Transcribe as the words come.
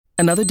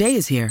Another day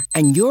is here,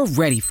 and you're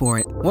ready for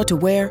it. What to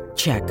wear?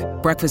 Check.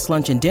 Breakfast,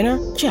 lunch, and dinner?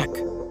 Check.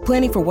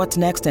 Planning for what's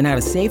next and how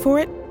to save for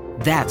it?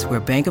 That's where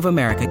Bank of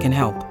America can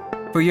help.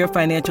 For your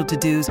financial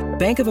to-dos,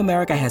 Bank of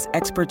America has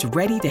experts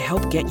ready to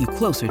help get you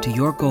closer to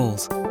your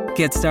goals.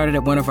 Get started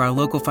at one of our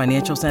local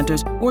financial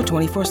centers or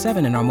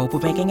 24/7 in our mobile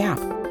banking app.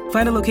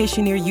 Find a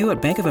location near you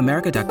at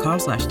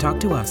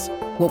bankofamerica.com/talktous.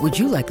 What would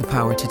you like the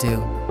power to do?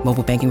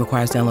 Mobile banking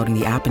requires downloading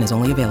the app and is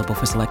only available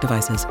for select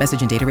devices.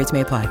 Message and data rates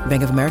may apply.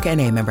 Bank of America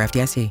N.A., member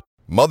FDIC.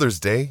 Mother's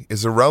Day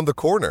is around the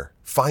corner.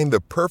 Find the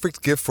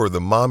perfect gift for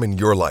the mom in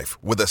your life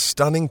with a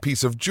stunning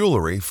piece of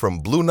jewelry from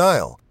Blue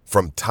Nile.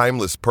 From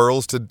timeless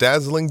pearls to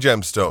dazzling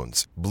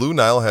gemstones, Blue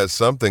Nile has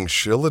something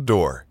she'll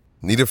adore.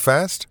 Need it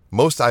fast?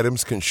 Most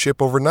items can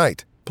ship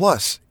overnight.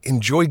 Plus,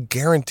 enjoy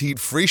guaranteed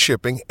free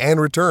shipping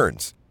and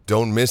returns.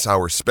 Don't miss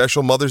our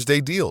special Mother's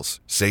Day deals.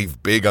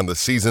 Save big on the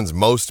season's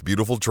most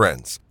beautiful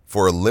trends.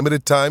 For a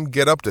limited time,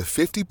 get up to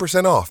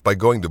 50% off by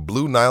going to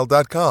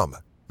BlueNile.com.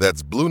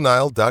 That's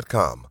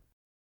BlueNile.com.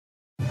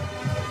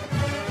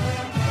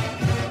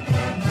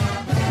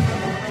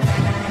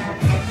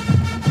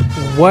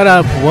 What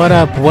up, what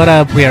up, what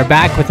up? We are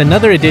back with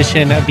another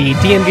edition of the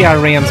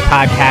DNVR Rams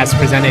podcast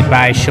presented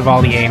by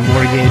Chevalier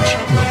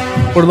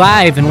Mortgage. We're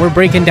live and we're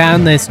breaking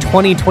down this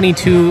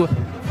 2022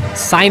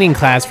 signing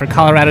class for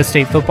Colorado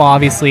State football.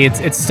 Obviously,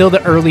 it's still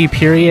the early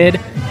period.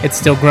 It's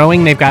still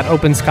growing. They've got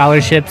open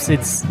scholarships.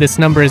 This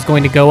number is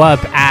going to go up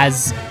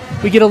as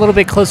we get a little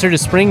bit closer to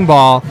spring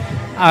ball.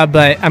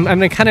 But I'm going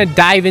to kind of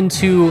dive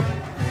into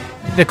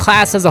the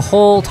class as a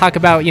whole, talk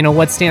about,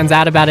 what stands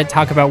out about it,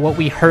 talk about what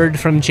we heard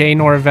from Jay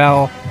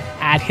Norvell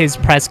at his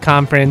press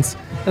conference.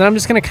 And I'm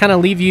just going to kind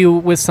of leave you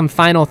with some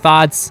final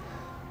thoughts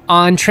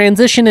on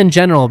transition in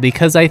general,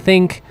 because I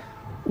think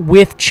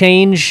with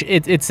change,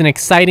 it's an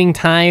exciting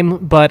time,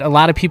 but a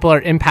lot of people are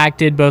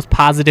impacted both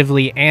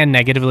positively and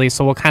negatively.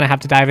 So we'll kind of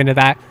have to dive into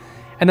that.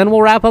 And then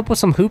we'll wrap up with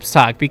some hoops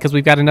talk, because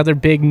we've got another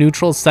big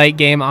neutral site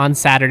game on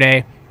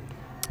Saturday.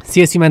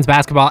 CSU men's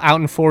basketball out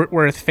in Fort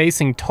Worth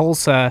facing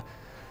Tulsa.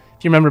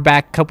 If you remember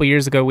back a couple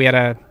years ago, we had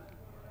a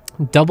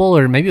double,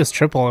 or maybe it was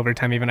triple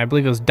overtime even. I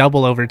believe it was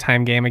double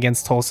overtime game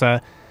against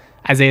Tulsa.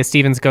 Isaiah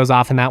Stevens goes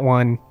off in that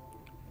one.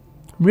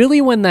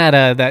 Really when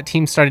that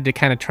team started to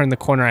kind of turn the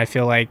corner, I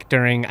feel like,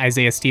 during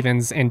Isaiah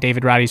Stevens and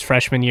David Roddy's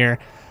freshman year.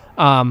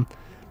 But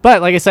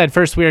like I said,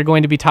 first we are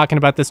going to be talking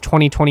about this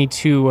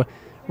 2022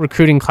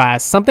 recruiting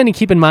class. Something to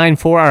keep in mind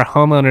for our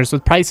homeowners.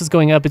 With prices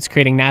going up, it's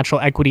creating natural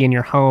equity in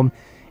your home.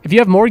 If you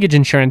have mortgage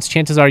insurance,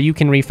 chances are you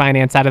can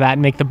refinance out of that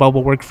and make the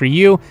bubble work for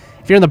you.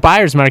 If you're in the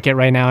buyer's market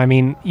right now, I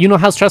mean, you know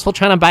how stressful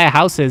trying to buy a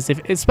house is,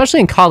 especially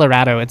in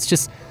Colorado.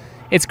 It's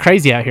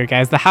crazy out here,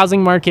 guys. The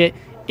housing market,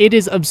 it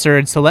is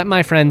absurd. So let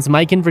my friends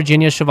Mike and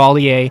Virginia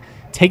Chevalier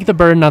take the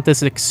burden of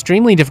this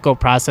extremely difficult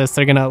process.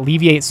 They're going to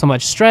alleviate so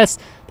much stress.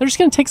 They're just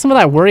going to take some of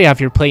that worry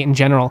off your plate in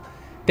general.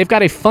 They've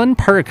got a fun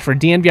perk for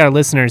DNVR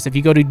listeners. If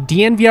you go to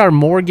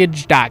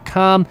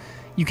dnvrmortgage.com,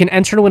 you can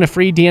enter to win a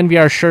free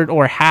DNVR shirt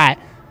or hat.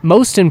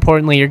 Most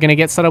importantly, you're going to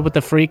get set up with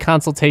a free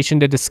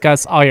consultation to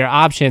discuss all your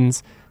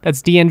options.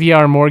 That's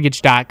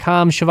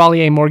dnvrmortgage.com.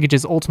 Chevalier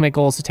Mortgage's ultimate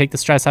goal is to take the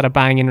stress out of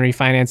buying and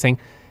refinancing.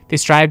 They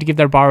strive to give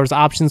their borrowers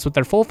options with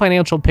their full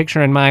financial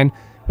picture in mind,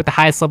 with the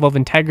highest level of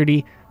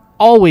integrity,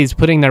 always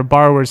putting their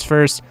borrowers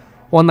first.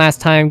 One last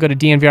time, go to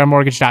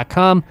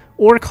dnvrmortgage.com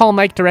or call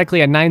Mike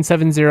directly at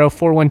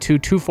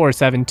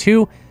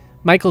 970-412-2472.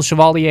 Michael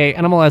Chevalier,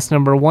 NMLS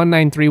number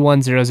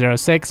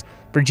 1931006.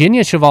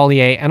 Virginia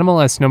Chevalier,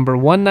 NMLS number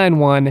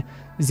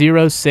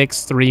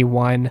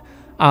 1910631.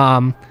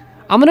 I'm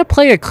going to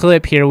play a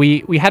clip here.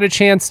 We had a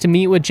chance to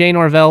meet with Jay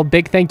Norvell.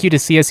 Big thank you to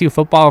CSU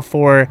football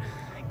for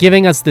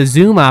giving us the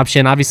Zoom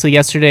option. Obviously,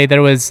 yesterday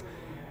there was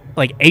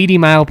like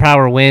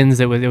 80-mile-per-hour winds.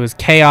 It was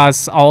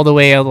chaos all the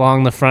way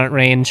along the front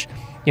range.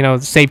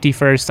 Safety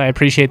first. I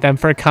appreciate them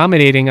for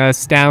accommodating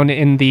us down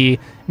in the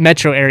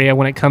metro area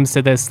when it comes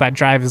to this. That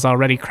drive is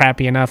already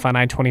crappy enough on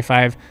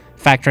I-25.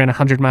 Factor in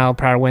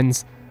 100-mile-per-hour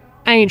winds.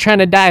 I ain't trying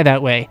to die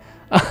that way.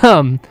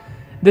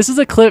 This is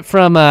a clip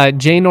from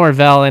Jay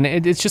Norvell, and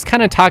it's just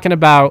kind of talking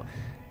about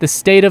the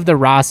state of the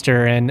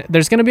roster, and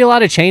there's going to be a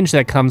lot of change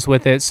that comes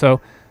with it, so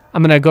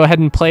I'm going to go ahead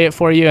and play it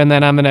for you, and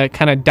then I'm going to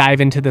kind of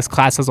dive into this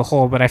class as a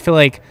whole, but I feel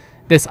like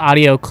this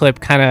audio clip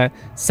kind of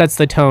sets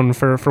the tone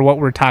for what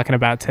we're talking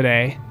about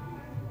today.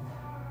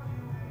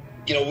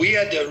 We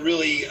had to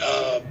really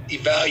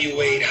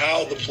evaluate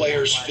how the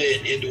players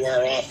fit into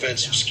our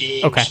offensive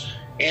schemes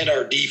and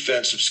our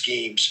defensive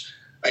schemes.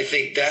 I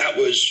think that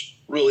was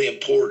really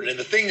important. And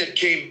the thing that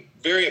came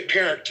very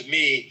apparent to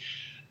me,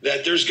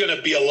 that there's going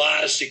to be a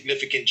lot of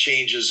significant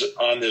changes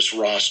on this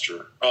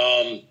roster.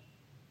 I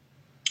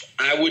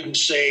wouldn't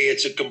say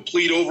it's a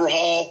complete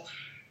overhaul,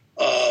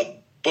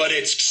 but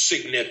it's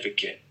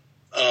significant.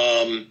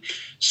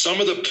 Some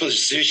of the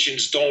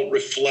positions don't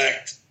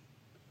reflect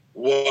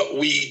what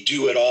we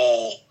do at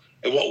all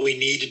and what we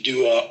need to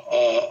do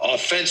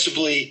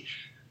offensively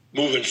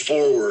moving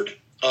forward.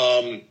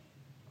 And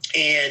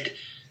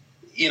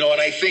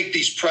I think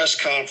these press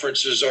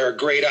conferences are a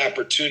great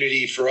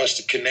opportunity for us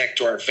to connect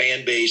to our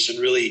fan base and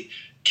really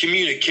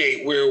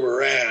communicate where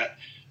we're at.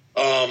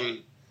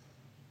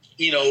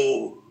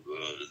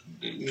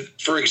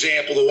 For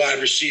example, the wide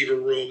receiver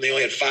room, they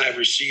only had 5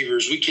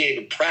 receivers. We can't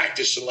even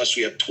practice unless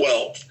we have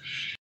 12.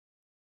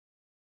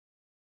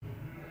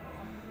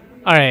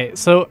 All right,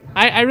 so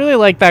I really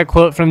like that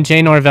quote from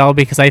Jay Norvell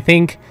because I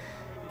think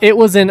it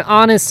was an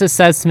honest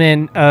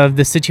assessment of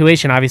the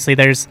situation. Obviously,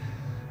 there's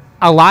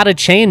a lot of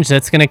change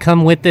that's going to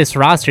come with this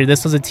roster.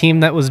 This was a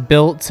team that was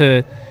built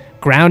to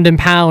ground and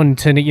pound,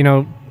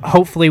 to,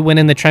 hopefully win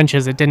in the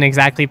trenches. It didn't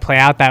exactly play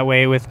out that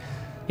way with,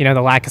 the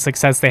lack of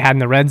success they had in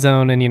the red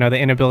zone and, the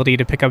inability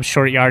to pick up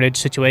short yardage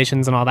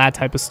situations and all that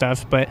type of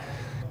stuff. But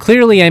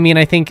clearly,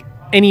 I think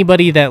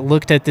anybody that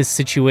looked at this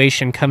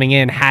situation coming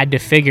in had to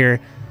figure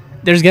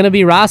there's going to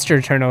be roster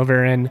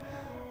turnover, and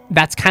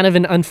that's kind of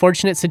an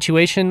unfortunate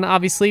situation,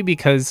 obviously,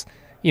 because,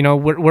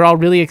 we're all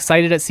really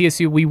excited at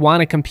CSU. We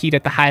want to compete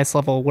at the highest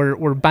level.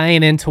 We're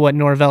buying into what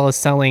Norvell is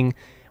selling.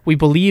 We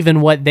believe in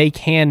what they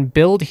can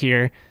build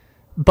here.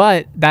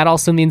 But that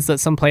also means that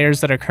some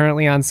players that are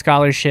currently on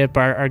scholarship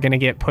are going to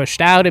get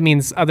pushed out. It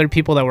means other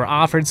people that were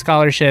offered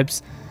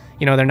scholarships,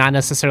 they're not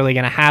necessarily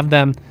going to have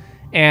them.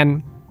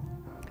 And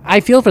I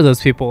feel for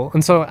those people.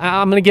 And so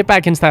I'm going to get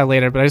back into that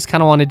later, but I just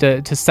kind of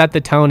wanted to set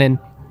the tone. And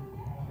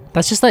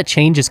that's just that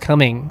change is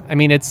coming.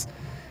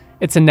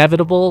 It's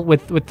inevitable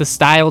with the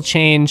style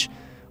change,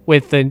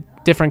 with the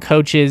different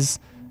coaches,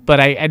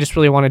 but I just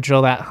really want to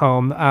drill that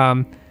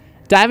home.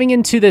 Diving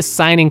into this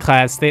signing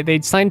class,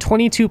 they signed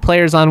 22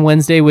 players on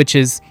Wednesday, which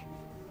is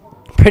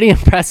pretty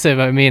impressive.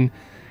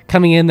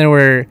 Coming in, there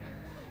were,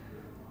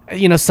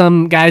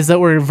 some guys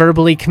that were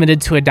verbally committed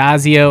to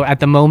Adazio.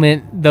 At the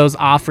moment, those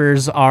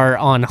offers are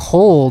on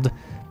hold,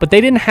 but they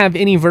didn't have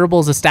any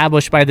verbals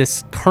established by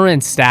this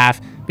current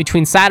staff.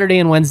 Between Saturday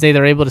and Wednesday,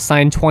 they're able to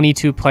sign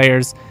 22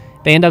 players.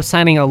 They end up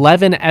signing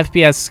 11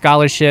 FBS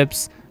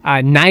scholarships,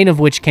 9 of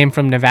which came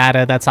from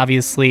Nevada. That's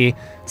obviously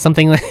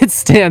something that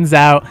stands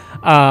out.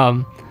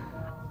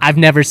 I've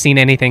never seen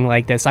anything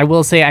like this. I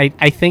will say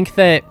I think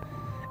that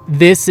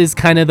this is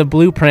kind of the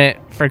blueprint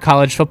for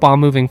college football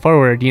moving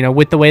forward.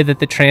 With the way that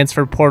the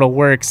transfer portal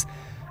works,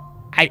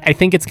 I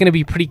think it's going to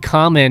be pretty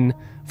common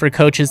for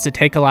coaches to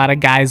take a lot of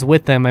guys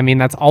with them.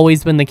 That's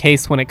always been the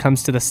case when it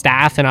comes to the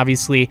staff, and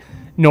obviously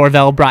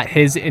Norvell brought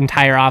his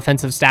entire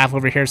offensive staff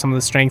over here, some of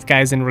the strength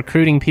guys, and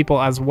recruiting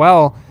people as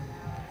well.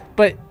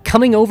 But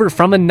coming over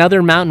from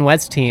another Mountain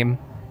West team,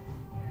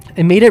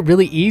 it made it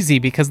really easy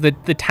because the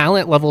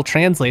talent level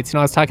translates.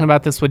 I was talking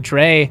about this with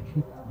Dre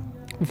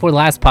before the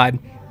last pod.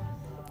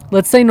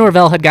 Let's say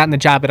Norvell had gotten the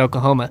job at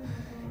Oklahoma.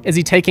 Is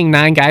he taking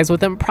 9 guys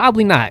with him?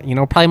 Probably not.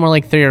 Probably more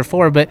like 3 or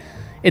 4, but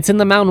it's in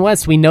the Mountain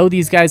West. We know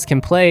these guys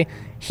can play.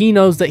 He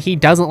knows that he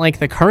doesn't like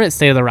the current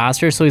state of the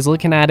roster, so he's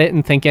looking at it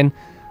and thinking,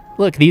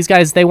 look, these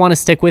guys, they want to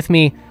stick with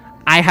me.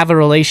 I have a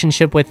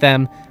relationship with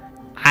them.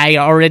 I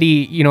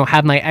already,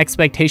 have my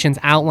expectations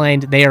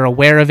outlined. They are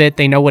aware of it.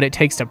 They know what it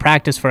takes to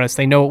practice for us.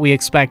 They know what we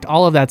expect,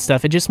 all of that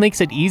stuff. It just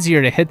makes it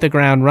easier to hit the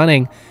ground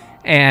running.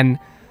 And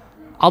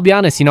I'll be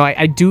honest,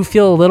 I do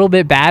feel a little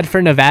bit bad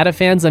for Nevada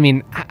fans.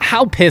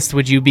 How pissed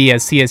would you be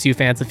as CSU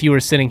fans if you were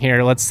sitting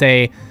here, let's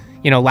say,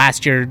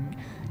 last year,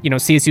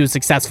 CSU was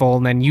successful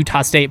and then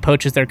Utah State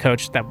poaches their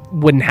coach? That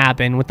wouldn't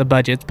happen with the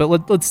budgets,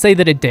 but let's say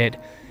that it did.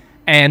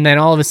 And then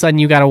all of a sudden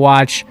you got to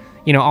watch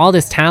all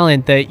this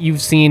talent that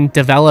you've seen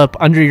develop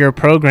under your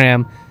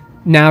program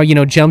now,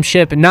 jump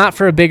ship, not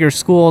for a bigger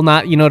school,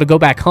 not, to go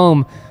back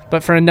home,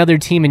 but for another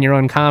team in your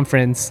own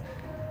conference.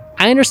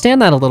 I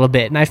understand that a little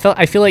bit. And I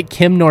feel like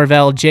Kim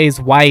Norvell, Jay's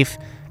wife,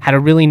 had a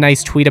really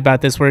nice tweet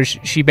about this where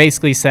she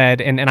basically said,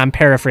 and I'm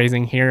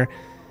paraphrasing here,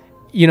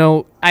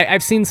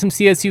 I've seen some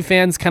CSU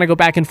fans kind of go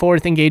back and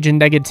forth, engage in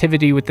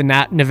negativity with the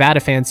Nevada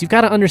fans. You've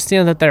got to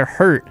understand that they're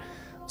hurt.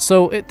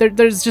 So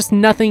there's just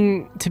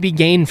nothing to be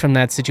gained from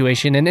that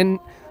situation. And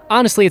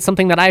honestly, it's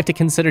something that I have to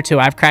consider too.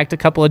 I've cracked a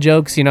couple of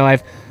jokes.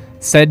 I've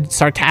said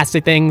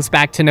sarcastic things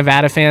back to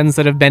Nevada fans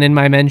that have been in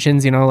my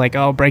mentions, like,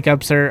 oh,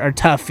 breakups are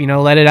tough,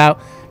 let it out.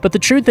 But the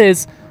truth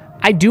is,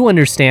 I do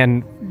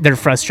understand their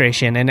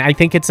frustration. And I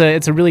think it's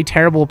a really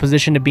terrible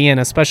position to be in,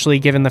 especially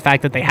given the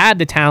fact that they had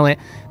the talent,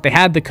 they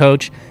had the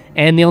coach.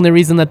 And the only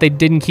reason that they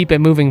didn't keep it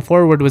moving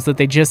forward was that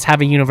they just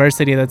have a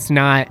university that's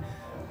not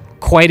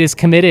quite as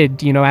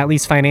committed, at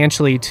least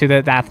financially, to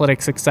the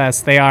athletic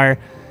success. They are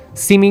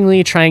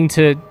seemingly trying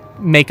to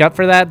make up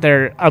for that.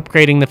 They're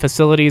upgrading the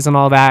facilities and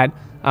all that.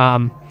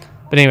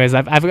 But anyways,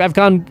 I've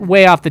gone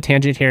way off the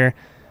tangent here.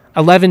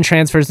 11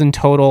 transfers in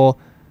total,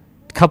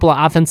 a couple of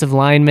offensive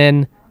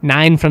linemen,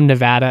 9 from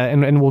Nevada,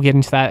 and we'll get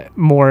into that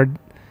more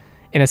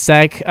in a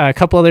sec. A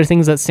couple other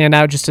things that stand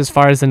out just as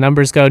far as the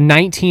numbers go: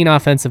 19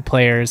 offensive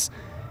players.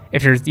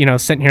 If you're,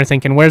 sitting here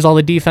thinking, where's all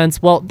the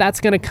defense? Well, that's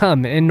going to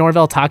come. And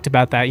Norvell talked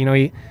about that.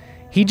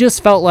 He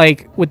just felt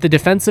like with the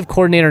defensive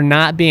coordinator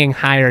not being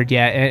hired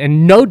yet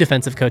and no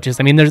defensive coaches,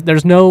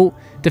 there's no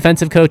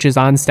defensive coaches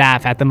on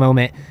staff at the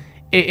moment.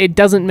 It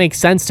doesn't make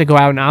sense to go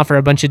out and offer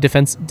a bunch of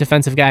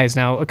defensive guys.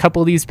 Now, a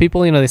couple of these people,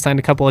 they signed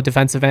a couple of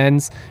defensive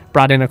ends,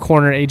 brought in a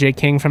corner, AJ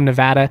King from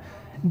Nevada.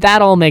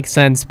 That all makes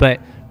sense,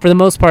 but for the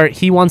most part,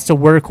 he wants to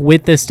work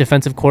with this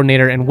defensive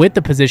coordinator and with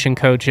the position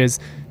coaches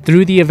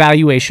through the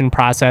evaluation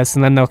process,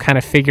 and then they'll kind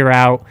of figure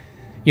out,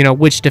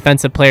 which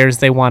defensive players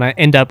they want to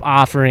end up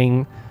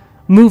offering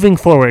moving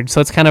forward. So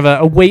it's kind of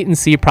a wait and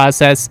see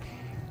process.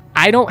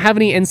 I don't have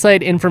any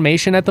inside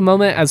information at the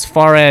moment as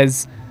far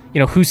as,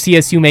 who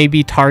CSU may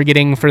be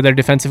targeting for their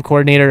defensive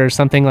coordinator or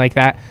something like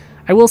that.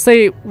 I will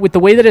say, with the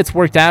way that it's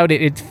worked out,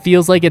 it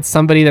feels like it's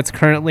somebody that's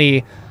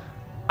currently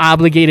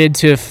obligated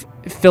to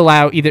fill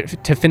out, either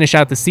to finish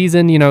out the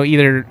season,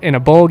 either in a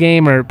bowl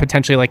game or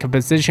potentially like a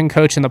position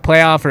coach in the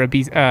playoff or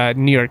a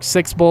New York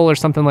Six Bowl or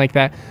something like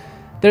that.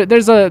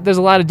 There's a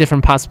lot of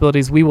different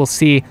possibilities. We will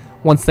see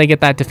once they get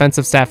that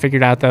defensive staff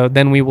figured out, though.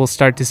 Then we will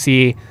start to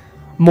see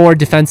more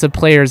defensive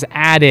players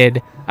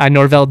added.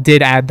 Norvell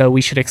did add, though,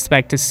 we should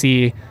expect to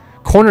see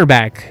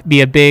cornerback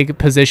be a big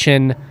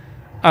position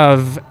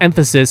of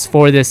emphasis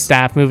for this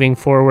staff moving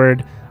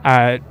forward.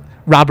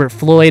 Robert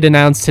Floyd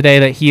announced today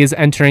that he is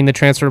entering the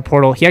transfer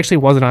portal. He actually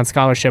wasn't on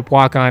scholarship,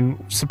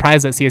 walk-on.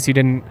 Surprised that CSU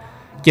didn't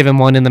give him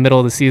one in the middle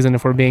of the season,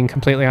 if we're being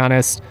completely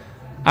honest.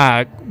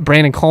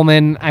 Brandon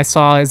Coleman, I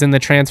saw, is in the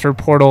transfer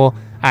portal.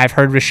 I've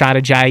heard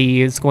Rashad Ajayi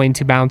is going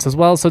to bounce as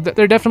well. So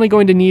they're definitely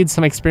going to need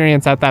some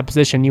experience at that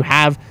position. You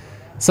have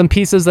some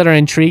pieces that are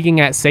intriguing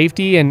at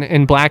safety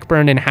in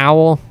Blackburn and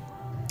Howell.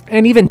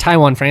 And even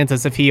Tywan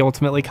Francis, if he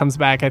ultimately comes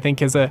back, I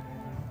think is a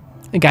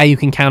guy you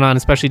can count on,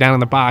 especially down in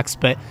the box.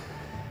 But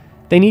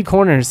they need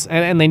corners,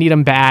 and they need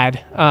them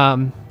bad.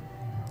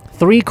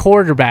 3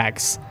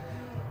 quarterbacks.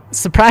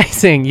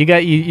 Surprising.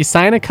 You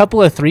sign a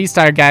couple of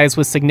 3-star guys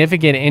with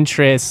significant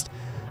interest.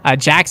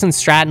 Jackson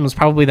Stratton was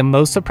probably the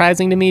most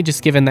surprising to me,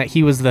 just given that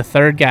he was the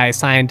 3rd guy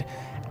signed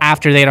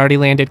after they'd already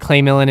landed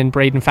Clay Millen and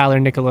Braden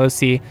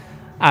Fowler-Nicolosi.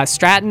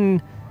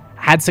 Stratton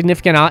had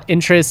significant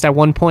interest at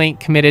one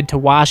point, committed to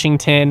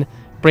Washington.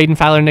 Braden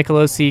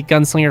Fowler-Nicolosi,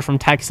 gunslinger from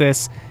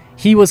Texas.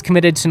 He was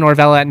committed to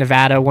Norvell at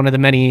Nevada, one of the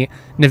many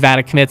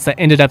Nevada commits that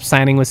ended up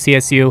signing with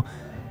CSU.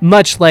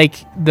 Much like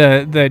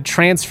the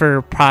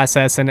transfer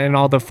process and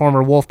all the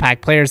former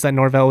Wolfpack players that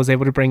Norvell was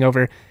able to bring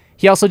over,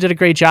 he also did a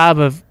great job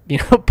of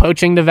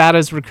poaching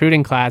Nevada's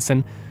recruiting class.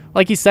 And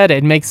like he said,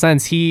 it makes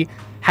sense. He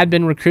had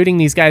been recruiting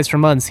these guys for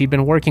months. He'd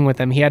been working with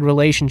them. He had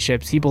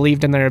relationships. He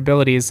believed in their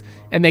abilities.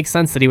 It makes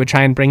sense that he would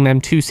try and bring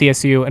them to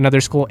CSU, another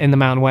school in the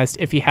Mountain West,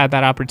 if he had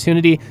that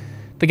opportunity.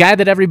 The guy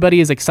that everybody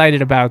is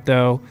excited about,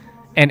 though,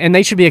 and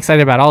they should be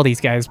excited about all these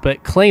guys,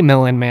 but Clay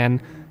Millen,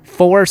 man,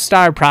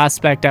 4-star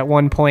prospect at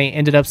one point,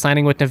 ended up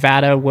signing with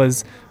Nevada,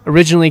 was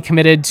originally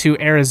committed to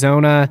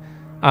Arizona.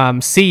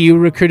 CU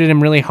recruited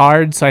him really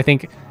hard, so I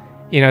think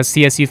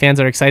CSU fans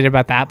are excited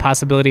about that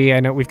possibility. I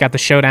know we've got the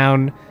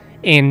showdown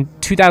in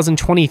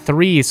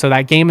 2023, so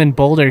that game in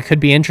Boulder could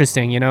be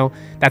interesting.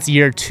 That's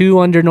year 2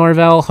 under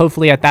Norvell.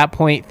 Hopefully at that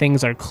point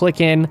things are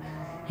clicking.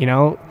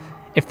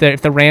 If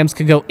the Rams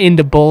could go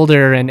into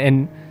Boulder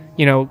and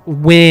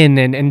win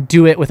and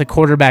do it with a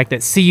quarterback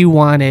that CU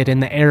wanted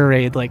in the air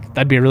raid, like,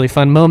 that'd be a really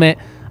fun moment.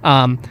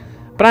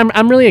 But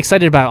I'm really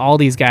excited about all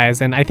these guys,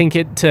 and I think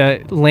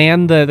to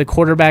land the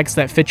quarterbacks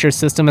that fit your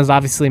system is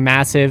obviously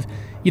massive.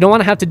 You don't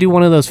want to have to do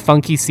one of those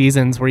funky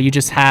seasons where you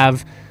just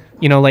have,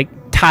 like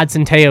Todd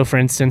Centeio, for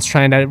instance,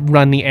 trying to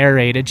run the air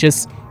raid.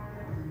 It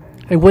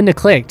wouldn't have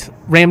clicked.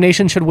 Ram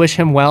Nation should wish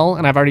him well,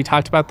 and I've already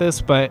talked about this,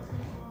 but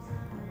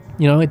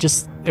it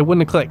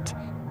wouldn't have clicked.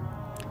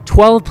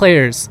 12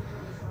 players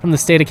from the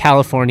state of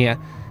California.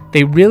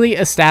 They really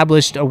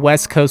established a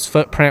West Coast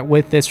footprint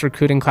with this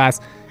recruiting class.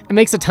 It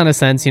makes a ton of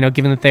sense,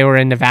 given that they were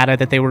in Nevada,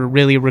 that they were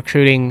really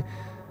recruiting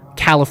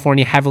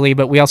California heavily,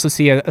 but we also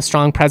see a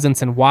strong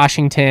presence in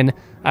Washington,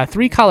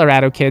 3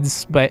 Colorado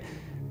kids, but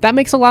that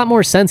makes a lot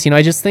more sense.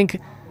 I just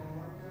think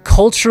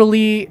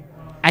culturally,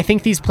 I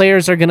think these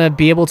players are going to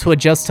be able to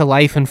adjust to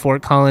life in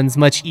Fort Collins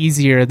much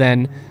easier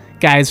than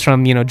guys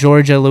from,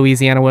 Georgia,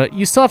 Louisiana.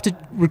 You still have to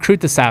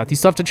recruit the South. You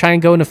still have to try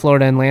and go into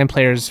Florida and land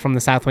players from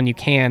the South when you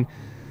can.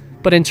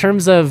 But in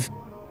terms of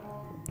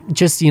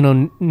just,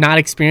 not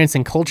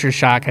experiencing culture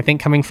shock, I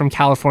think coming from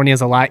California is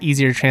a lot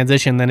easier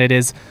transition than it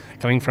is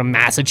coming from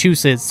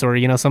Massachusetts or,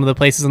 some of the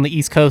places on the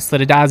East Coast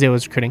that Adazio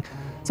was recruiting.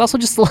 It's also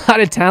just a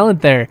lot of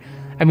talent there.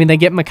 I mean, they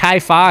get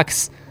Mekhi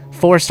Fox,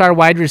 4-star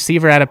wide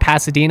receiver out of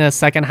Pasadena,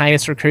 second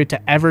highest recruit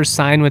to ever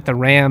sign with the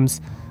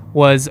Rams,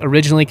 was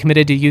originally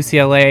committed to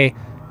UCLA,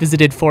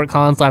 visited Fort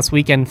Collins last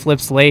weekend,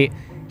 flips late.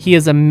 He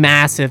is a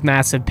massive,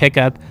 massive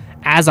pickup,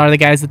 as are the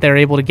guys that they're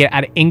able to get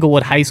out of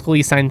Inglewood High School.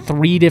 You signed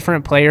 3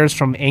 different players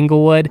from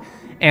Inglewood.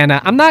 And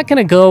I'm not going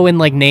to go and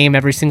name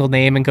every single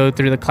name and go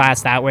through the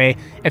class that way.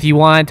 If you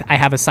want, I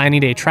have a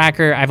signing day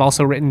tracker. I've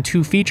also written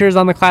 2 features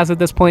on the class at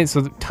this point,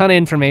 so a ton of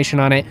information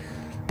on it.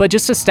 But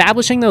just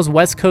establishing those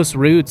West Coast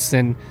roots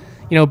and,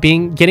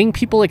 getting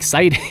people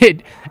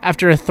excited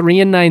after a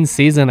 3-9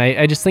 season.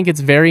 I just think it's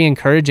very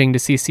encouraging to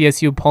see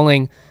CSU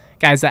pulling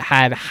guys that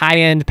had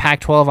high-end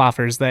Pac-12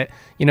 offers, that,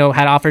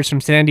 had offers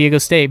from San Diego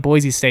State,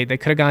 Boise State, that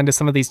could have gone to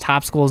some of these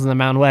top schools in the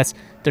Mountain West.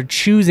 They're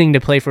choosing to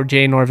play for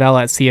Jay Norvell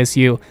at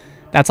CSU.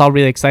 That's all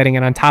really exciting.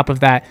 And on top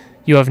of that,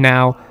 you have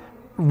now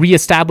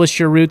reestablish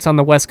your roots on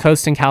the West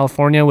Coast in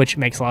California, which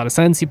makes a lot of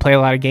sense. You play a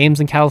lot of games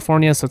in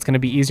California, so it's going to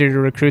be easier to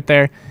recruit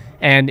there.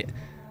 And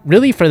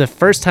really, for the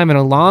first time in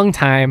a long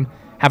time,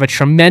 have a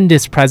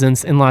tremendous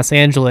presence in Los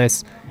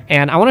Angeles.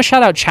 And I want to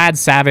shout out Chad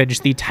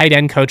Savage, the tight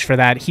end coach for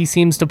that. He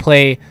seems to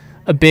play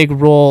a big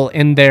role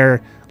in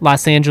their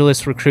Los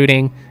Angeles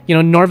recruiting. You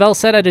know, Norvell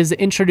said at his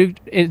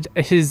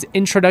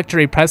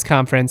introductory press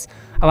conference,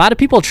 a lot of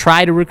people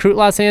try to recruit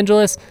Los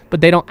Angeles,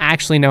 but they don't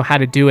actually know how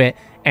to do it.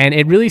 And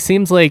it really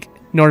seems like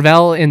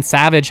Norvell and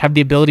Savage have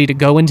the ability to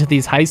go into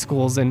these high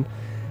schools and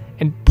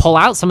pull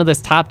out some of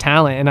this top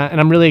talent. And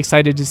I'm really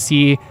excited to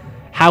see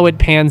how it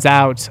pans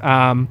out.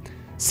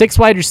 6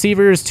 wide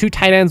receivers, 2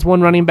 tight ends,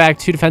 1 running back,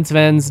 2 defensive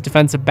ends,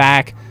 defensive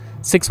back.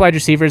 6 wide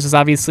receivers is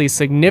obviously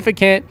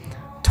significant.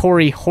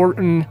 Torrey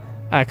Horton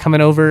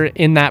coming over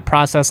in that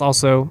process.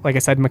 Also, like I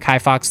said,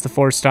 Mekhi Fox, the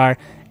 4-star.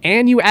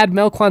 And you add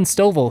Melquan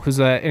Stovall, who's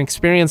an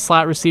experienced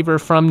slot receiver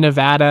from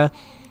Nevada.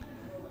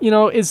 You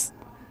know,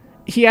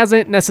 he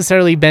hasn't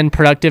necessarily been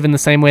productive in the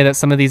same way that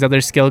some of these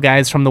other skill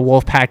guys from the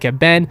Wolfpack have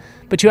been,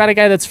 but you had a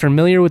guy that's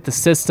familiar with the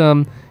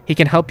system. He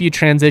can help you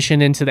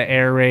transition into the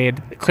air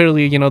raid.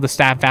 Clearly, you know, the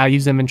staff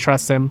values him and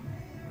trusts him.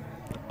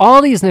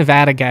 All these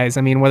Nevada guys,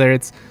 I mean, whether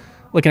it's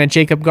looking at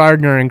Jacob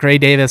Gardner and Gray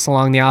Davis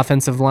along the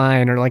offensive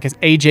line, or like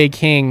AJ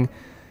King,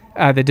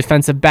 the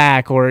defensive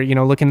back, or, you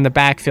know, looking in the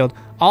backfield,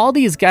 all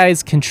these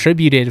guys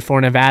contributed for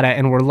Nevada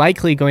and were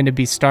likely going to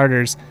be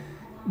starters.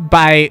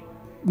 By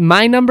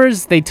my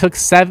numbers, they took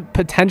 7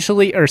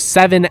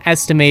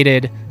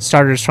 estimated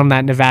starters from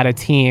that Nevada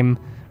team,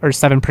 or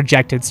 7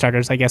 projected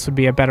starters, I guess would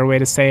be a better way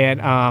to say it.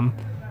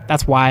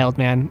 That's wild,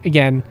 man.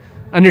 Again,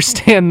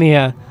 understand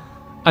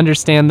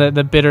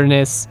the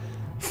bitterness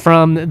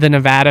from the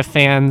Nevada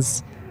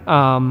fans. You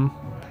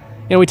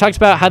know, we talked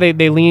about how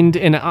they leaned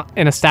in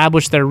and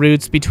established their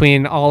roots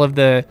between all of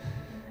the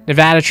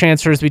Nevada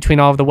transfers,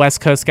 between all of the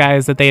West Coast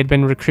guys that they had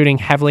been recruiting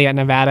heavily at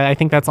Nevada. I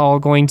think that's all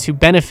going to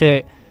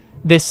benefit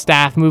this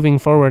staff moving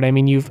forward. I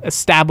mean, you've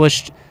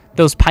established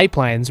those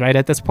pipelines, right?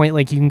 At this point,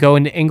 like, you can go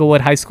into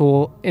Inglewood High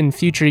School in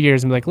future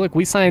years and be like, look,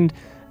 we signed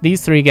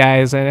these 3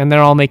 guys and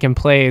they're all making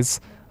plays.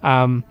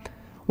 One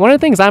of the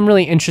things I'm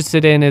really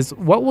interested in is,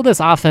 what will this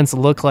offense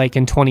look like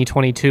in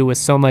 2022 with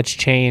so much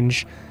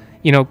change?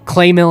 You know,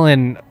 Clay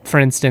Millen, for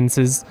instance,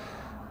 is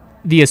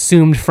the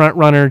assumed front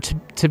runner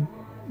to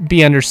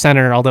be under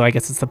center, although I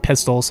guess it's the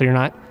pistol, so you're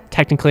not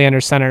technically under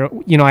center.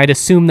 You know, I'd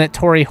assume that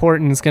Torrey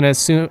Horton's going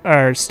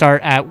to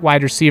start at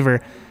wide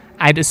receiver.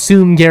 I'd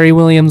assume Gary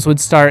Williams would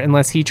start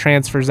unless he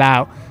transfers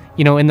out.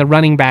 You know, in the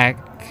running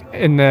back,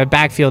 in the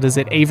backfield, is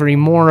it Avery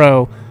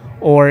Morrow,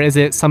 or is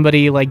it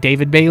somebody like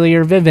David Bailey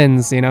or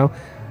Vivens? You know,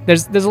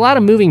 there's a lot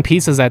of moving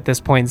pieces at this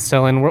point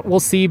still, and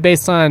we'll see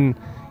based on,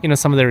 you know,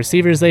 some of the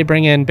receivers they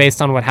bring in,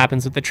 based on what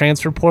happens with the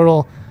transfer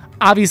portal.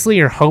 Obviously,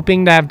 you're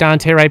hoping to have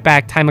Dante Wright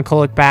back, Ty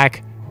McCulloch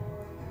back.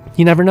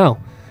 You never know.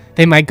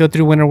 They might go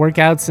through winter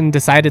workouts and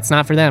decide it's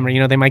not for them, or, you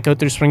know, they might go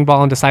through spring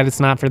ball and decide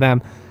it's not for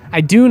them. I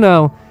do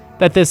know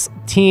that this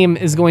team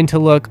is going to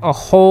look a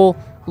whole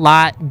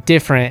lot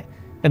different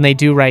than they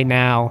do right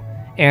now.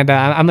 And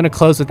I'm going to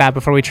close with that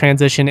before we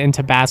transition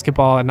into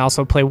basketball, and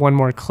also play one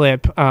more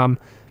clip.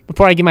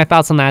 Before I give my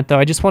thoughts on that, though,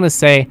 I just want to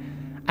say,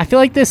 I feel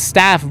like this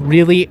staff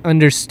really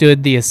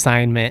understood the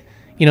assignment.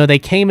 You know, they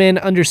came in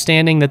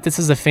understanding that this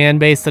is a fan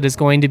base that is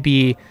going to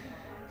be,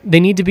 they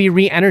need to be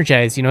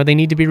re-energized. You know, they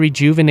need to be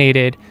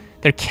rejuvenated.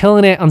 They're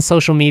killing it on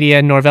social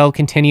media. Norvell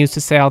continues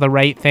to say all the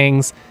right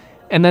things.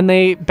 And then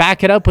they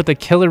back it up with a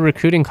killer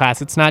recruiting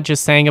class. It's not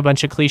just saying a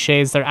bunch of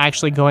cliches. They're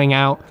actually going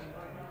out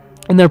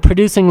and they're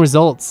producing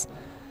results.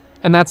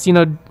 And that's, you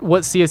know,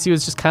 what CSU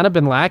has just kind of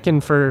been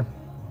lacking for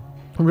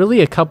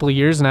really a couple of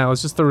years now.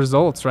 It's just the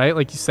results, right?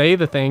 Like, you say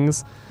the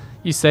things,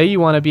 you say you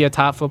want to be a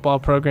top football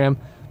program,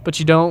 but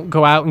you don't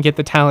go out and get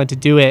the talent to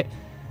do it.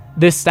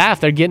 This staff,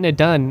 they're getting it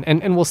done.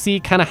 And we'll see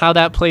kind of how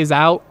that plays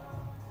out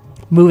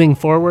moving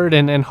forward.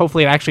 And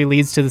hopefully it actually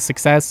leads to the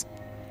success.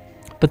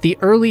 But the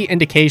early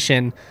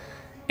indication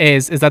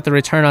is that the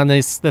return on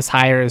this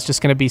hire is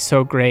just going to be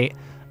so great.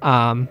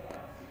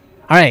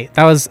 All right,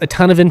 that was a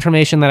ton of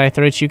information that I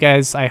threw at you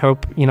guys. I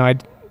hope, you know, I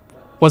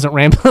wasn't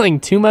rambling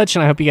too much,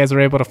 and I hope you guys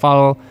were able to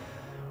follow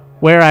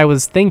where I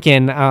was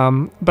thinking.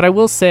 But I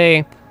will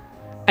say,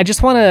 I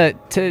just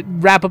want to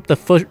wrap up the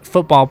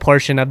football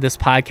portion of this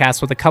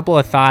podcast with a couple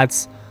of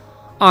thoughts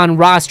on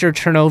roster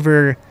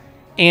turnover,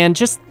 and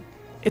just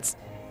it's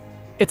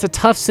a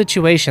tough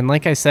situation.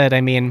 Like I said,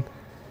 I mean,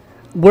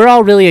 we're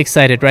all really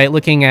excited, right?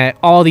 Looking at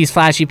all these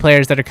flashy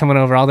players that are coming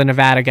over, all the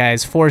Nevada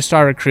guys,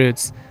 4-star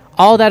recruits,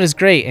 all that is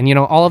great. And, you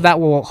know, all of that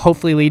will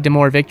hopefully lead to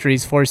more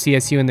victories for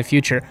CSU in the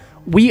future.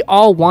 We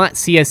all want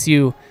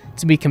CSU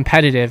to be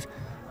competitive,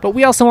 but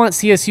we also want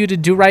CSU to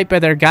do right by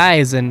their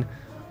guys. And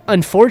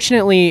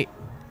unfortunately,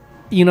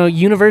 you know,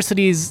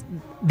 universities,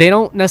 they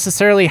don't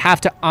necessarily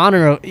have to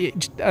honor a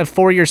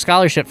 4-year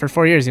scholarship for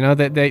 4 years. You know,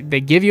 they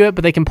give you it,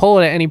 but they can pull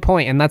it at any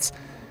point, and that's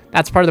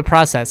part of the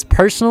process.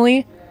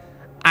 Personally,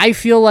 I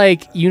feel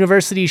like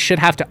universities should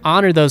have to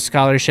honor those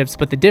scholarships,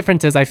 but the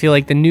difference is I feel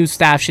like the new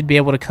staff should be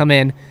able to come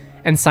in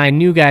and sign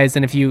new guys.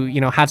 And if you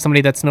have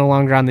somebody that's no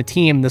longer on the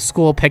team, the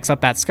school picks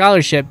up that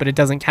scholarship, but it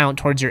doesn't count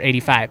towards your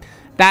 85.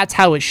 That's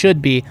how it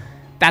should be.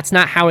 That's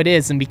not how it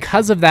is. And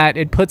because of that,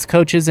 it puts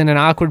coaches in an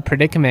awkward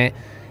predicament.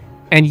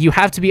 And you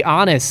have to be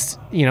honest,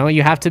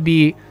 you have to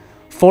be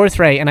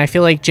forthright. And I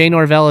feel like Jay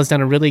Norvell has done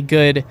a really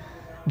good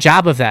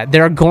job of that.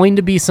 There are going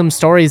to be some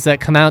stories that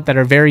come out that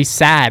are very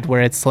sad,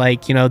 where it's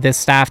like, this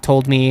staff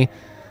told me,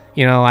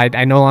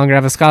 I no longer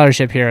have a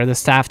scholarship here. The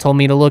staff told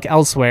me to look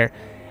elsewhere.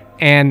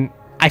 And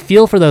I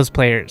feel for those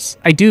players.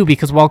 I do,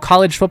 because while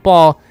college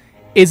football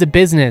is a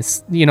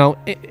business,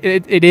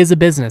 it is a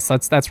business.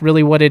 That's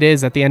really what it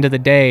is at the end of the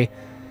day.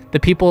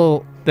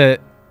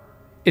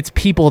 It's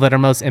people that are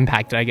most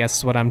impacted, I guess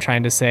is what I'm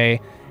trying to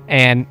say.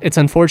 And it's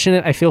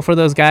unfortunate. I feel for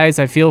those guys.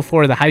 I feel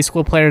for the high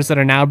school players that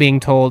are now being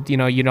told,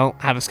 you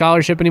don't have a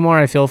scholarship anymore.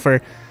 I feel for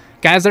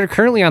guys that are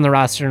currently on the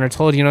roster and are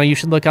told, you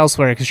should look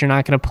elsewhere because you're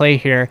not going to play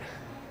here.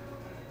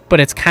 But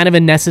it's kind of a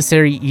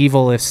necessary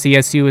evil if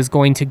CSU is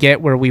going to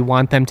get where we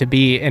want them to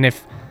be. And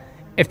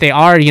if they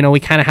are, we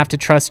kind of have to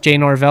trust Jay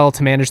Norvell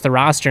to manage the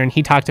roster. And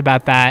he talked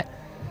about that.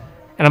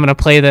 And I'm going to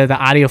play the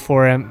audio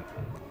for him.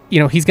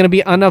 He's going to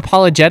be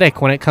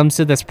unapologetic when it comes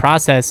to this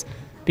process,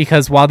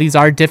 because while these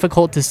are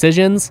difficult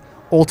decisions,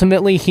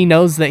 ultimately he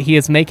knows that he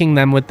is making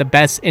them with the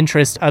best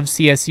interest of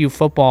CSU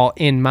football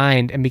in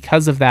mind. And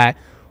because of that,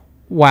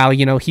 while,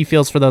 he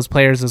feels for those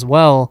players as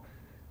well,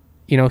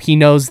 he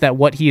knows that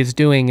what he is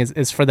doing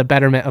is for the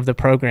betterment of the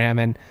program.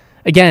 And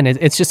again,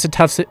 it's just a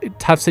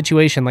tough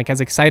situation. Like,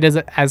 as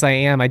excited as I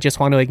am, I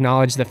just want to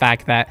acknowledge the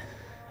fact that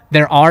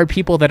there are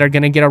people that are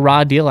going to get a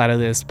raw deal out of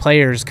this: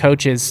 players,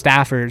 coaches,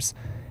 staffers,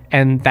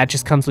 and that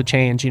just comes with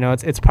change.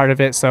 It's part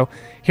of it. So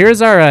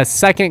here's our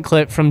second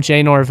clip from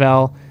Jay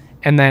Norvell.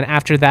 And then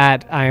after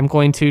that, I am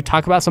going to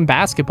talk about some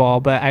basketball.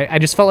 But I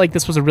just felt like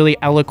this was a really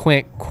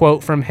eloquent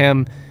quote from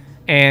him.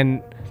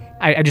 And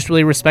I just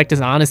really respect his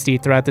honesty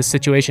throughout this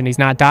situation. He's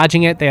not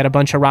dodging it. They had a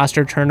bunch of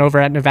roster turnover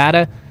at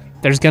Nevada.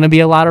 There's going to be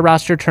a lot of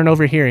roster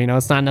turnover here.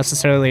 It's not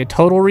necessarily a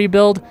total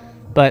rebuild,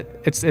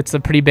 but it's a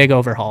pretty big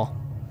overhaul.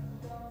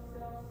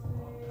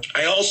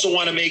 I also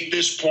want to make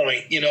this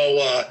point.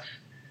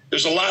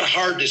 There's a lot of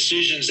hard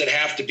decisions that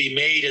have to be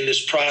made in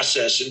this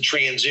process and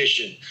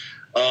transition.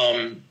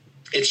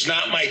 It's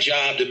not my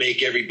job to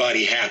make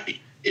everybody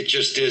happy. It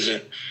just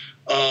isn't.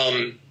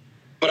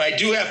 But I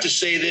do have to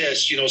say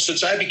this,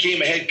 since I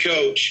became a head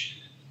coach,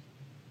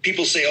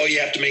 people say, oh, you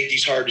have to make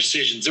these hard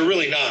decisions. They're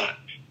really not.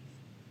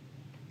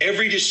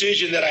 Every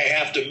decision that I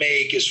have to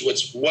make is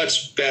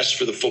what's best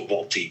for the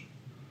football team.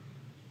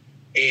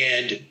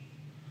 And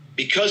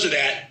because of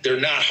that, they're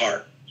not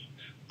hard.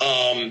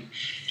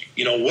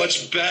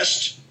 What's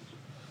best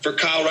for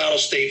Colorado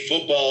State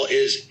football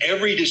is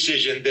every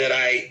decision that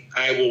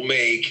I will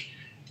make,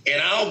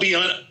 and I'll be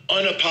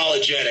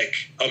unapologetic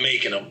of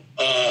making them.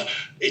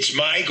 It's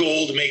my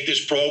goal to make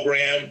this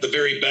program the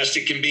very best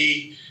it can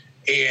be.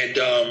 And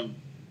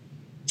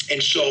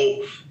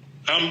so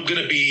I'm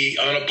going to be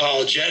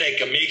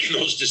unapologetic of making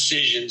those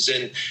decisions.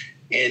 And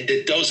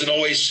it doesn't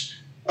always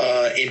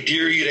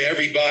endear you to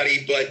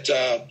everybody, but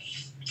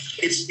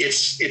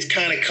it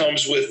kind of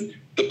comes with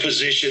the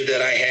position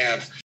that I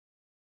have.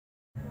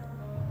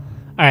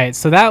 All right,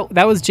 so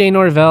that was Jay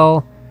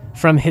Norvell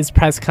from his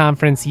press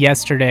conference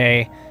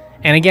yesterday.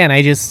 And again, I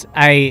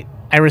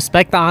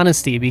respect the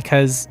honesty,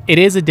 because it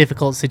is a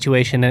difficult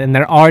situation and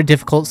there are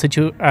difficult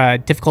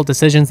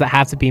decisions that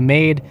have to be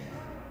made.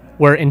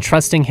 We're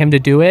entrusting him to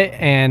do it,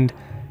 and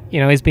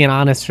he's being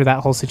honest through that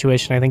whole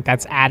situation. I think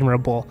that's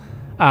admirable.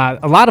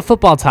 A lot of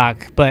football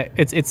talk, but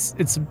it's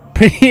a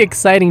pretty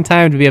exciting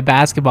time to be a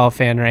basketball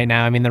fan right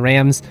now. I mean, the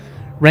Rams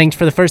ranked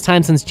for the first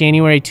time since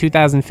January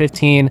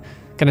 2015.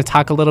 Going to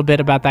talk a little bit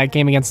about that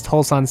game against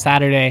Tulsa on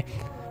Saturday.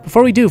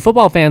 Before we do,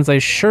 football fans, I'm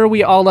sure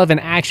we all love an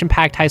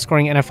action-packed,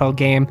 high-scoring NFL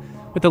game.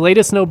 With the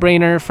latest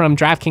no-brainer from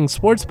DraftKings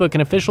Sportsbook,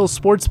 an official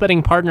sports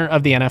betting partner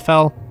of the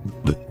NFL,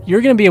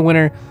 you're going to be a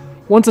winner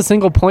once a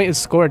single point is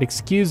scored. Bet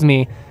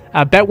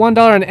 $1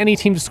 on any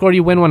team to score,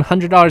 you win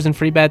 $100 in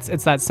free bets.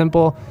 It's that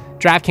simple.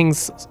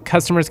 DraftKings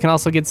customers can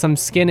also get some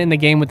skin in the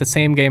game with the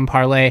same game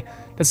parlay.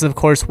 This is, of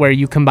course, where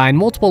you combine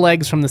multiple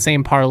legs from the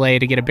same parlay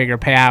to get a bigger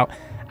payout.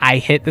 I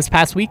hit this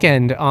past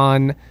weekend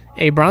on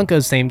a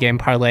Broncos same game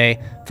parlay.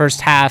 First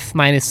half,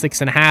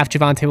 -6.5.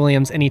 Javonte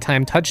Williams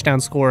anytime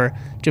touchdown score.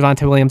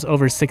 Javonte Williams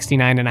over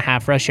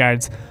 69.5 rush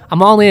yards.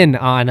 I'm all in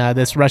on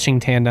this rushing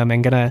tandem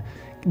and gonna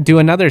do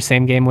another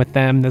same game with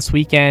them this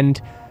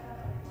weekend.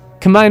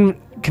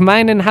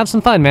 Combine and have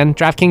some fun, man.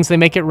 DraftKings, they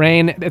make it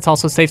rain. It's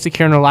also safe,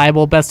 secure, and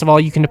reliable. Best of all,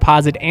 you can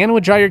deposit and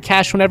withdraw your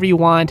cash whenever you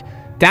want.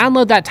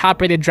 Download that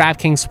top-rated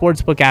DraftKings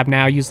Sportsbook app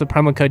now. Use the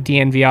promo code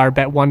DNVR.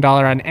 Bet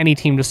 $1 on any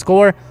team to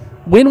score.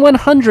 Win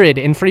 $100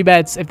 in free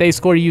bets if they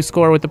score, you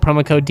score with the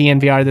promo code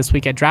DNVR this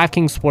week at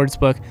DraftKings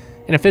Sportsbook,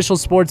 an official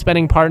sports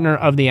betting partner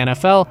of the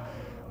NFL.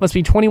 Must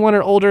be 21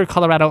 or older,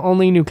 Colorado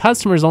only, new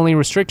customers only,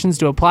 restrictions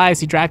to apply.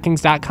 See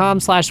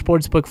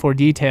DraftKings.com/sportsbook for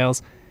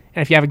details.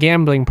 And if you have a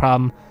gambling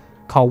problem,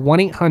 call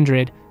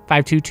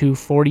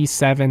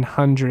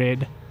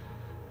 1-800-522-4700.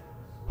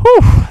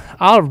 Whew.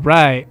 All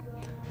right.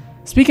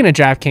 Speaking of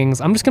DraftKings,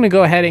 I'm just going to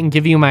go ahead and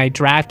give you my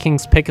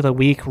DraftKings pick of the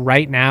week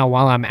right now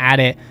while I'm at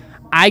it.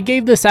 I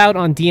gave this out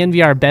on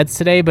DNVR bets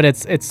today, but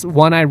it's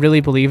one I really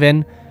believe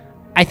in.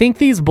 I think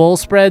these bowl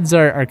spreads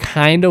are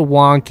kind of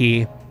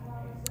wonky.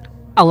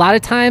 A lot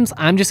of times,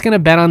 I'm just going to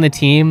bet on the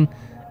team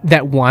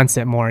that wants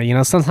it more. You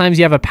know, sometimes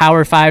you have a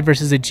Power 5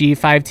 versus a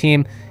G5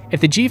 team. If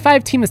the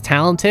G5 team is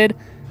talented,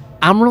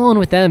 I'm rolling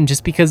with them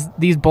just because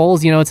these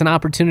bowls, you know, it's an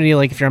opportunity.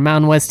 Like if you're a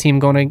Mountain West team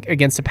going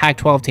against a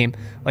Pac-12 team,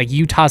 like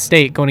Utah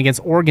State going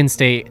against Oregon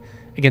State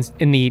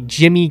in the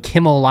Jimmy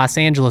Kimmel Los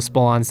Angeles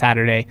Bowl on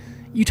Saturday.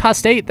 Utah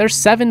State, they're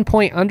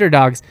 7-point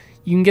underdogs.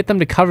 You can get them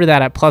to cover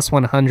that at plus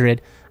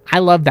 100. I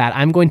love that.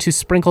 I'm going to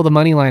sprinkle the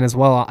money line as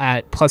well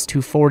at plus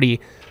 240,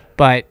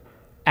 but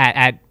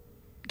at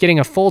getting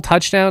a full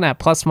touchdown at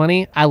plus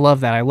money, I love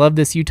that. I love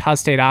this Utah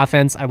State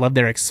offense. I love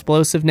their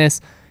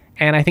explosiveness.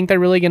 And I think they're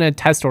really going to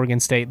test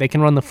Oregon State. They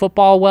can run the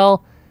football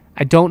well.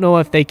 I don't know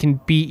if they can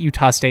beat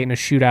Utah State in a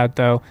shootout,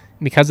 though.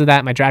 And because of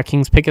that, my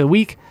DraftKings pick of the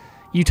week,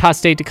 Utah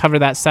State to cover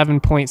that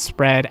 7-point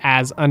spread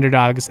as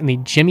underdogs in the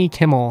Jimmy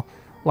Kimmel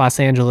Los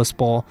Angeles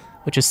Bowl,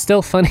 which is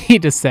still funny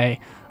to say.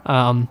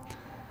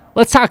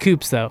 Let's talk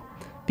hoops, though,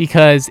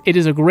 because it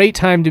is a great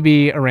time to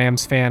be a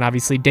Rams fan.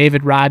 Obviously,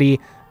 David Roddy,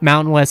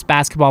 Mountain West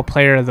Basketball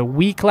Player of the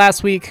Week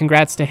last week.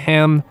 Congrats to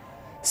him.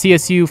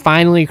 CSU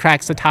finally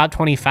cracks the top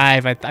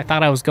 25. I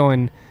thought I was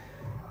going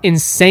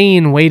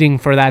insane waiting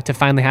for that to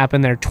finally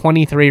happen. They're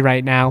 23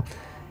 right now.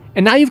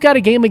 And now you've got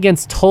a game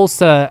against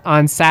Tulsa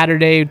on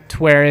Saturday to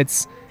where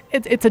it's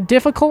a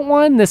difficult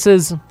one. This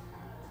is,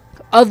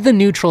 of the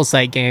neutral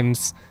site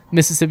games,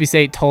 Mississippi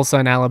State, Tulsa,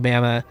 and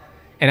Alabama.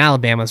 And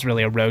Alabama's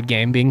really a road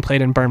game being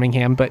played in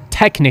Birmingham, but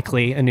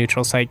technically a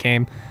neutral site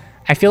game.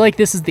 I feel like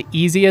this is the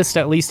easiest,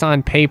 at least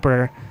on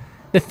paper.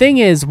 The thing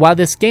is, while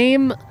this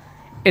game,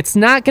 it's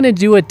not going to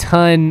do a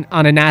ton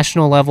on a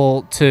national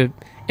level to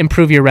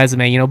improve your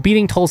resume. You know,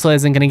 beating Tulsa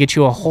isn't going to get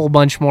you a whole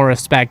bunch more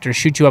respect or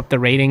shoot you up the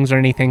ratings or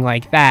anything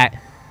like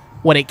that.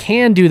 What it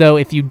can do, though,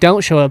 if you don't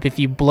show up, if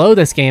you blow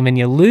this game and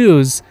you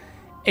lose,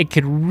 it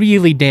could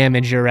really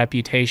damage your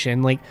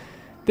reputation. Like,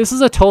 this is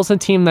a Tulsa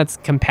team that's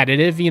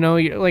competitive. You know,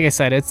 like I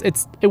said,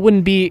 it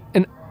wouldn't be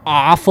an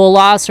awful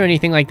loss or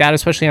anything like that,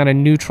 especially on a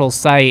neutral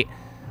site.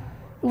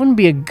 It wouldn't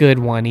be a good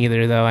one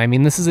either, though. I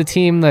mean, this is a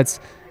team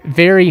that's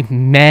very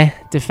meh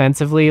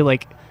defensively,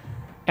 like,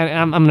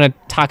 and I'm going to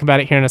talk about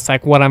it here in a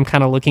sec, what I'm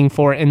kind of looking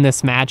for in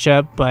this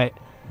matchup, but,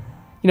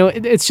 you know,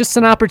 it's just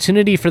an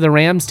opportunity for the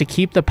Rams to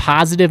keep the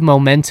positive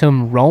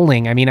momentum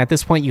rolling. I mean, at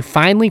this point, you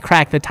finally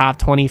crack the top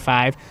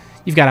 25.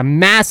 You've got a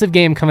massive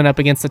game coming up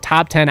against the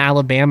top 10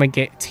 Alabama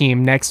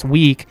team next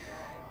week.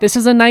 This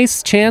is a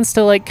nice chance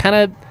to, like, kind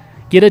of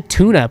get a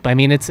tune-up. I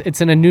mean, it's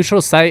in a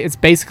neutral site. It's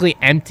basically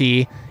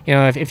empty. You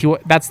know, if you,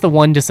 that's the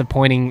one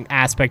disappointing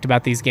aspect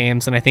about these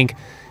games, and I think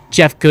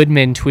Jeff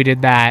Goodman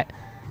tweeted that,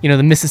 you know,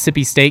 the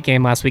Mississippi State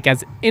game last week,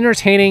 as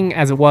entertaining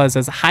as it was,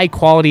 as high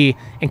quality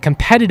and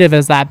competitive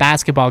as that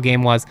basketball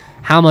game was,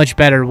 how much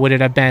better would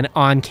it have been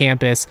on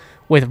campus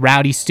with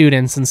rowdy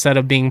students instead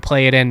of being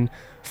played in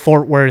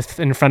Fort Worth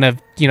in front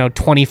of, you know,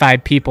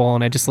 25 people,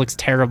 and it just looks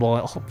terrible,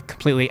 a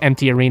completely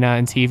empty arena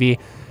and TV.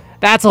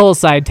 That's a whole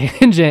side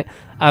tangent.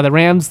 The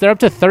Rams, they're up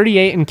to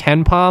 38 in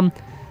KenPom.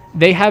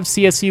 They have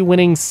CSU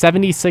winning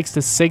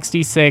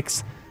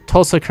 76-66.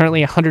 Tulsa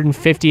currently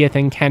 150th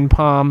in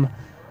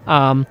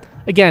KenPom.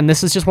 Again,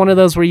 this is just one of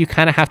those where you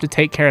kind of have to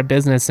take care of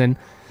business. And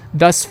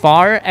thus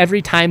far,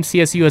 every time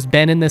CSU has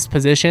been in this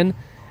position,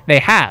 they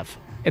have.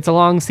 It's a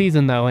long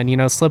season, though. And, you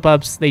know,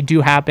 slip-ups, they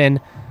do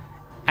happen.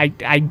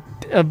 I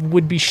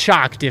would be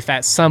shocked if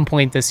at some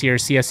point this year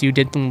CSU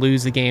didn't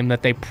lose a game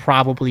that they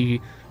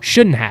probably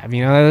shouldn't have.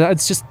 You know,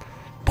 it's just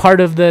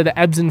part of the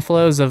ebbs and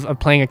flows of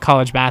playing a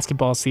college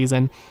basketball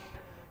season.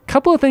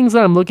 Couple of things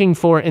that I'm looking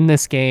for in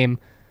this game.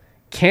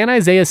 Can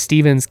Isaiah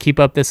Stevens keep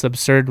up this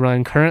absurd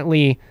run?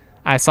 Currently,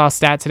 I saw a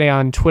stat today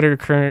on Twitter,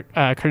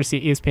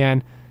 courtesy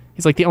ESPN.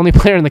 He's like the only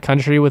player in the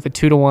country with a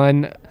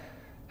 2-to-1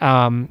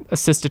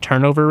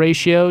 assist-to-turnover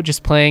ratio,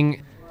 just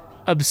playing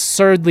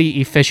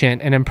absurdly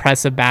efficient and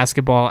impressive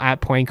basketball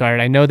at point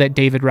guard. I know that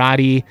David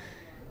Roddy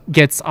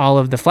gets all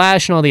of the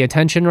flash and all the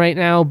attention right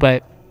now,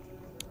 but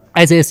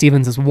Isaiah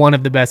Stevens is one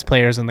of the best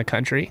players in the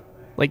country,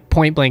 like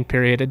point blank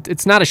period.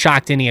 It's not a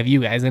shock to any of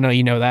you guys. I know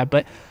you know that,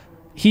 but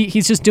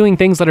he's just doing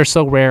things that are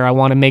so rare. I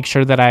want to make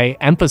sure that I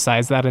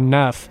emphasize that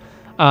enough.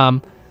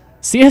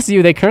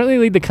 CSU, they currently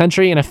lead the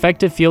country in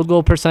effective field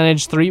goal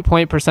percentage,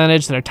 3-point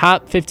percentage. They're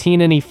top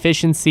 15 in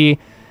efficiency.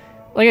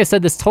 Like I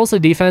said, this Tulsa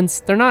defense,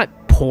 they're not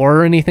poor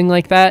or anything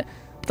like that,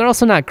 but they're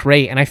also not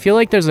great. And I feel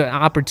like there's an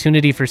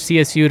opportunity for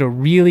CSU to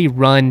really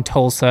run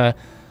Tulsa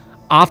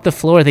off the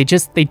floor. They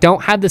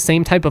don't have the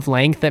same type of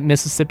length that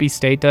Mississippi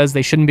State does.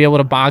 They shouldn't be able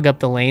to bog up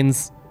the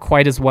lanes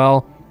quite as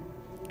well.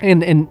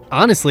 And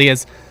honestly,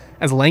 as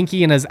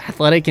lanky and as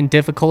athletic and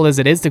difficult as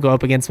it is to go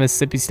up against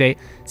Mississippi State,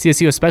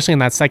 CSU, especially in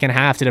that second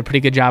half, did a pretty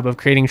good job of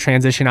creating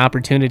transition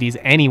opportunities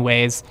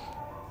anyways.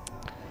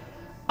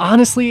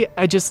 Honestly,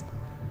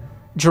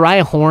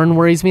 Jariah Horn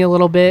worries me a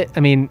little bit. I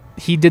mean,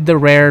 he did the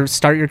rare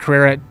start your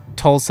career at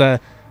Tulsa,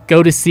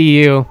 go to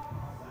CU,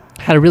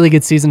 Had a really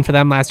good season for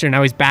them last year.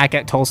 Now he's back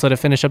at Tulsa to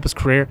finish up his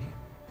career.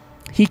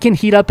 He can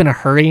heat up in a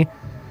hurry.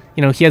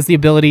 You know, he has the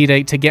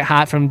ability to get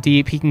hot from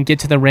deep. He can get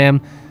to the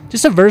rim.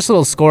 Just a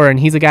versatile scorer, and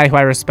he's a guy who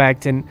I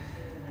respect. And,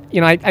 you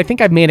know, I think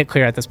I've made it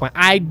clear at this point.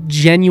 I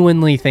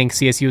genuinely think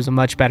CSU is a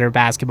much better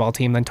basketball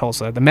team than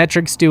Tulsa. The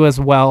metrics do as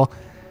well.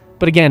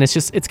 But again,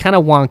 it's kind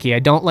of wonky. I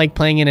don't like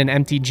playing in an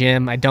empty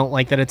gym. I don't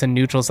like that it's a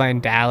neutral site in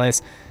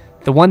Dallas.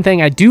 The one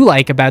thing I do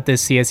like about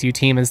this CSU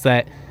team is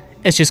that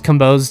it's just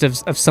composed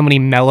of so many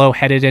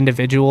mellow-headed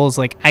individuals.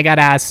 Like, I got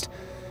asked,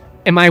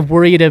 am I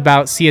worried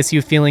about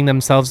CSU feeling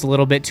themselves a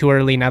little bit too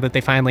early now that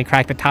they finally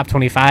cracked the top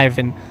 25?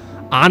 And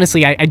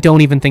honestly, I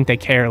don't even think they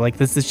care. Like,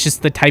 this is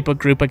just the type of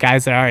group of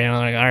guys that are, you know,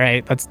 like, all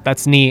right,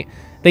 that's neat.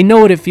 They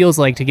know what it feels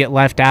like to get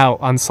left out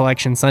on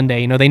Selection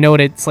Sunday. You know, they know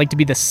what it's like to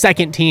be the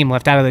second team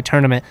left out of the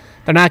tournament.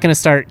 They're not going to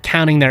start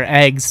counting their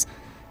eggs,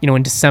 you know,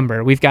 in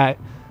December. We've got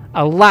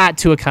a lot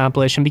to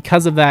accomplish, and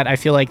because of that, I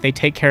feel like they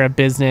take care of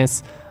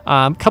business.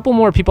 A couple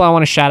more people I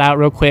want to shout out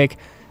real quick.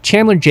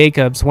 Chandler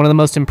Jacobs, one of the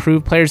most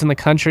improved players in the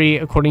country,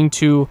 according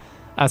to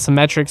some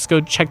metrics.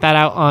 Go check that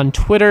out on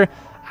Twitter.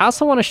 I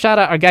also want to shout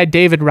out our guy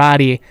David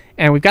Roddy,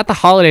 and we've got the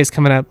holidays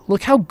coming up.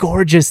 Look how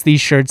gorgeous these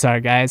shirts are,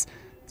 guys.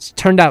 It's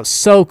turned out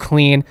so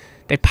clean.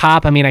 They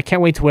pop. I mean, I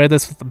can't wait to wear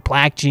this with the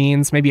black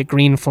jeans, maybe a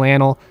green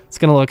flannel. It's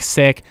going to look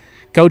sick.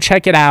 Go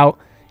check it out.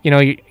 You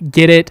know,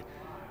 get it.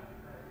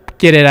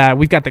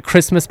 We've got the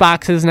Christmas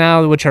boxes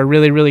now, which are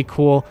really, really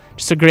cool.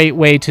 Just a great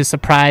way to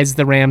surprise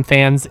the Ram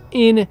fans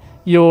in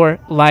your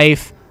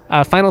life.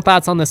 Final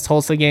thoughts on this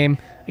Tulsa game.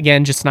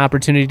 Again, just an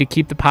opportunity to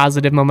keep the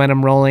positive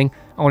momentum rolling.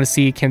 I want to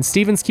see, can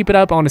Stevens keep it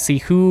up? I want to see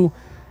who,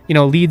 you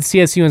know, leads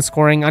CSU in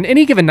scoring on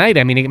any given night.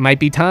 I mean, it might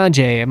be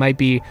Tanjay, it might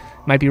be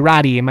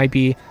Roddy, it might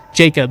be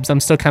Jacobs.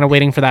 I'm still kind of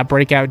waiting for that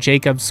breakout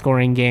Jacobs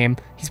scoring game.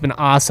 He's been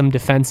awesome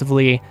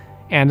defensively.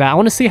 And I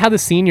want to see how the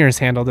seniors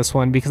handle this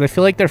one, because I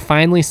feel like they're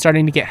finally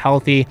starting to get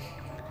healthy.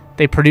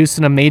 They produced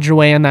in a major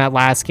way in that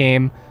last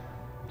game.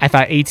 I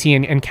thought AT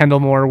and Kendall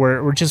Moore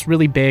were just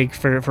really big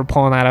for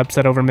pulling that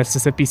upset over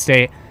Mississippi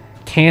State.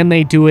 Can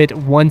they do it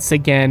once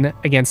again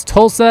against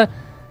Tulsa?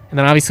 And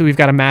then obviously we've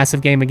got a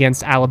massive game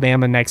against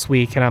Alabama next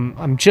week, and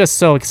I'm just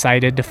so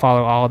excited to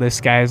follow all of this,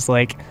 guys.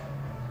 Like,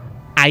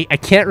 I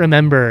can't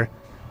remember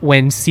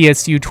when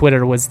CSU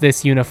Twitter was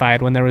this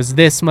unified, when there was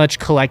this much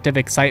collective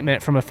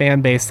excitement from a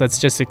fan base that's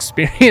just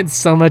experienced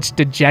so much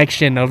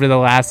dejection over the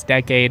last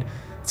decade.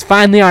 It's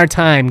finally our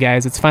time,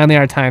 guys. It's finally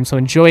our time. So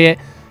enjoy it.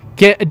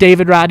 Get a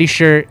David Roddy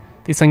shirt.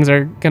 These things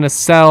are going to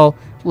sell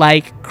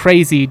like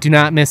crazy. Do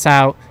not miss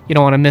out. You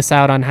don't want to miss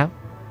out on how.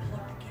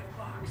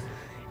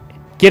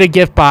 Get a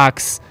gift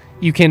box.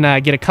 You can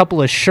get a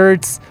couple of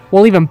shirts.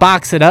 We'll even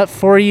box it up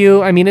for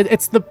you. I mean,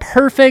 it's the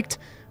perfect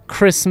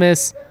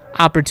Christmas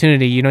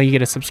opportunity. You know, you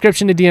get a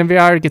subscription to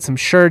DNVR, get some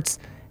shirts.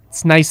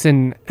 It's nice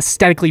and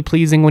aesthetically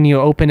pleasing when you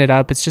open it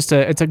up. It's just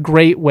it's a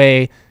great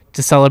way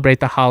to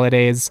celebrate the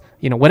holidays,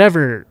 you know,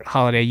 whatever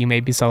holiday you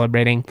may be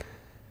celebrating.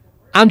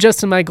 I'm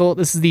Justin Michael.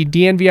 This is the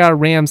DNVR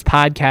Rams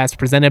podcast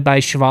presented by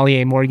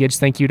Chevalier Mortgage.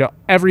 Thank you to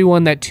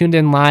everyone that tuned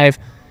in live.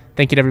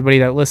 Thank you to everybody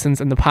that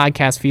listens in the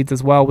podcast feeds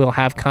as well. We'll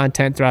have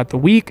content throughout the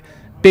week.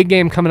 Big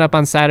game coming up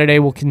on Saturday.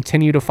 We'll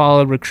continue to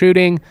follow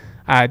recruiting,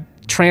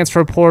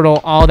 transfer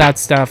portal, all that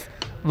stuff.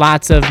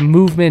 Lots of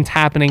movement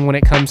happening when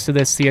it comes to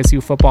this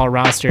CSU football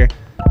roster.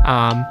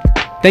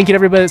 Thank you to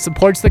everybody that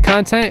supports the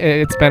content.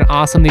 It's been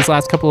awesome these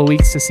last couple of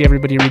weeks to see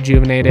everybody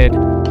rejuvenated.